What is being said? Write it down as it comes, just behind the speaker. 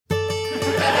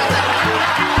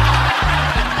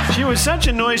was such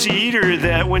a noisy eater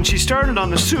that when she started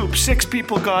on the soup, 6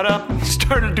 people got up and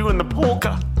started doing the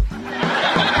polka.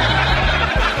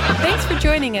 Thanks for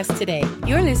joining us today.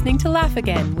 You're listening to Laugh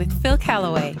Again with Phil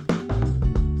Callaway.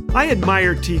 I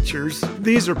admire teachers.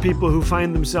 These are people who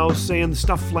find themselves saying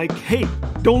stuff like, hey,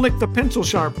 don't lick the pencil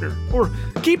sharpener, or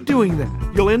keep doing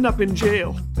that, you'll end up in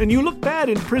jail, and you look bad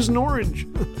in Prison Orange.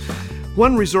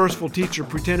 One resourceful teacher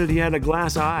pretended he had a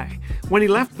glass eye. When he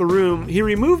left the room, he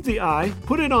removed the eye,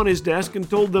 put it on his desk, and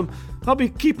told them, I'll be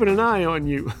keeping an eye on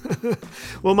you.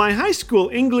 Well, my high school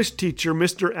English teacher,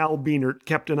 Mr. Al Beanert,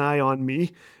 kept an eye on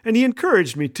me, and he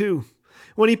encouraged me too.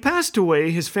 When he passed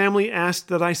away, his family asked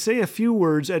that I say a few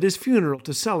words at his funeral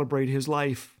to celebrate his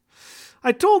life.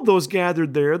 I told those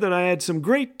gathered there that I had some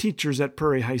great teachers at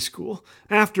Prairie High School.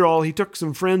 After all, he took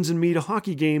some friends and me to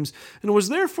hockey games and was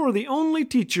therefore the only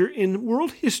teacher in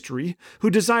world history who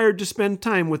desired to spend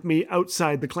time with me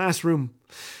outside the classroom.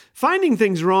 Finding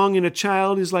things wrong in a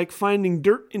child is like finding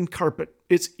dirt in carpet.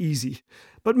 It's easy.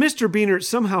 But Mr. Beanert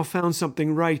somehow found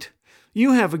something right.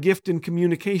 You have a gift in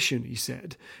communication, he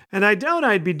said, and I doubt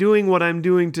I'd be doing what I'm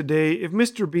doing today if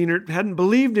Mr. Beanert hadn't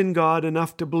believed in God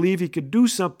enough to believe he could do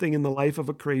something in the life of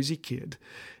a crazy kid,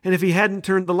 and if he hadn't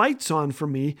turned the lights on for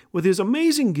me with his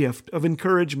amazing gift of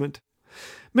encouragement.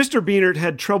 Mr. Beanert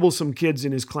had troublesome kids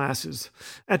in his classes.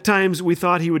 At times we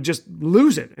thought he would just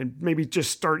lose it and maybe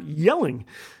just start yelling.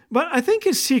 But I think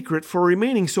his secret for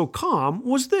remaining so calm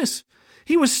was this.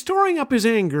 He was storing up his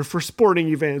anger for sporting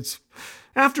events.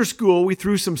 After school, we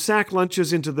threw some sack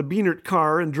lunches into the Beanert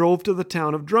car and drove to the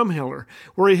town of Drumheller,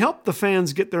 where he helped the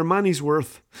fans get their money's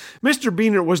worth. Mr.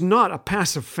 Beanert was not a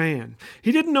passive fan.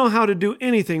 He didn't know how to do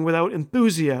anything without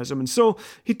enthusiasm, and so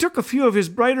he took a few of his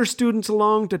brighter students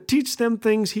along to teach them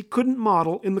things he couldn't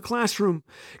model in the classroom.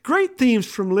 Great themes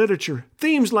from literature,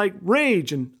 themes like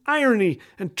rage and irony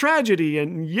and tragedy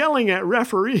and yelling at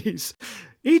referees.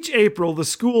 Each April, the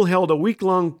school held a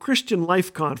week-long Christian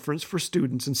life conference for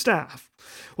students and staff.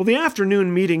 Well, the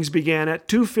afternoon meetings began at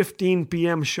 2:15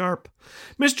 p.m. sharp.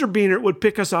 Mr. Beanert would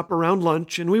pick us up around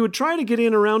lunch, and we would try to get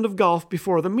in a round of golf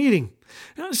before the meeting.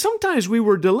 Sometimes we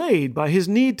were delayed by his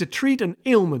need to treat an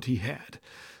ailment he had.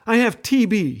 I have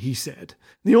TB, he said.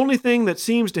 The only thing that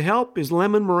seems to help is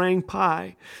lemon meringue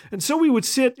pie. And so we would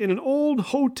sit in an old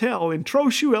hotel in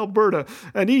Trochu, Alberta,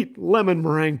 and eat lemon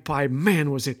meringue pie. Man,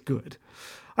 was it good.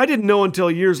 I didn't know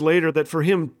until years later that for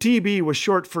him, TB was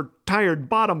short for tired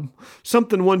bottom,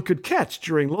 something one could catch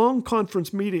during long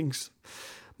conference meetings.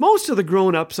 Most of the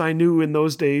grown-ups I knew in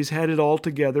those days had it all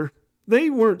together. They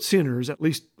weren't sinners, at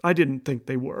least I didn't think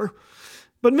they were.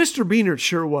 But Mr. Beanert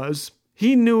sure was.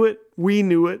 He knew it, we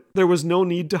knew it, there was no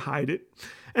need to hide it.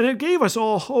 And it gave us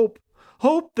all hope.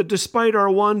 Hope that despite our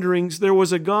wanderings, there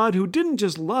was a God who didn't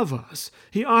just love us,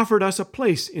 he offered us a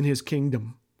place in his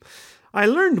kingdom. I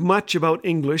learned much about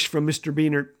English from Mr.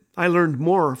 Beanert. I learned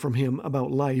more from him about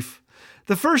life.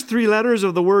 The first 3 letters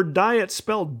of the word diet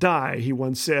spell die, he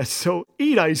once said, so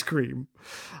eat ice cream.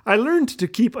 I learned to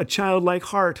keep a childlike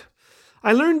heart.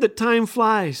 I learned that time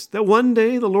flies, that one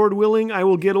day, the Lord willing, I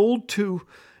will get old too.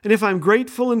 And if I'm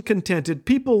grateful and contented,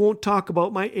 people won't talk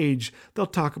about my age. They'll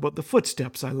talk about the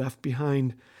footsteps I left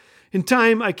behind. In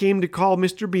time, I came to call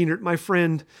Mr. Beanert my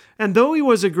friend, and though he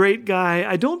was a great guy,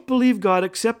 I don't believe God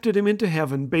accepted him into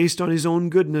heaven based on his own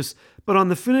goodness, but on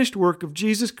the finished work of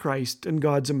Jesus Christ and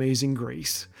God's amazing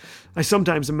grace. I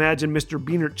sometimes imagine Mr.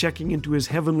 Beanert checking into his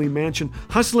heavenly mansion,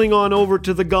 hustling on over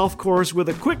to the golf course with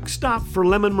a quick stop for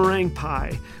lemon meringue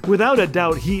pie. Without a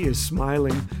doubt, he is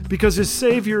smiling, because his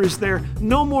Savior is there.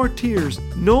 No more tears,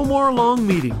 no more long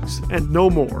meetings, and no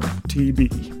more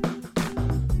TB.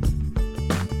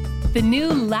 The new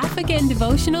Laugh Again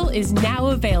devotional is now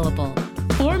available.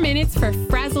 4 Minutes for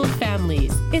Frazzled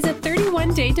Families is a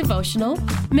 31-day devotional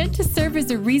meant to serve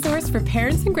as a resource for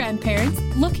parents and grandparents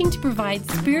looking to provide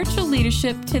spiritual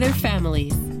leadership to their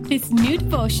families. This new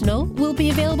devotional will be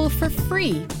available for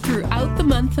free throughout the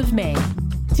month of May.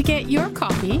 To get your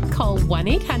copy, call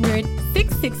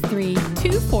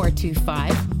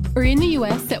 1-800-663-2425 or in the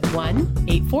U.S. at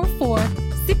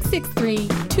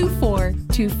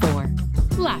 1-844-663-2424.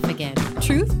 Laugh Again.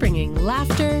 Truth bringing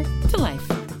laughter to life.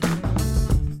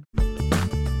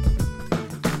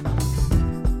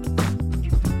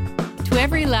 To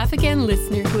every Laugh Again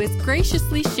listener who has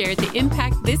graciously shared the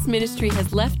impact this ministry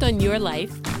has left on your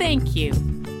life, thank you.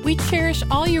 We cherish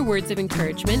all your words of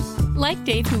encouragement. Like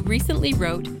Dave, who recently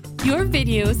wrote, your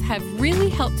videos have really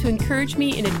helped to encourage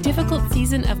me in a difficult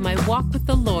season of my walk with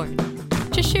the Lord.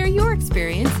 To share your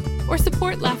experience or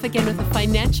support Laugh Again with a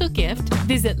financial gift,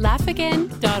 visit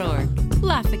laughagain.org.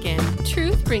 Laugh Again,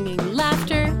 truth bringing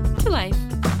laughter to life.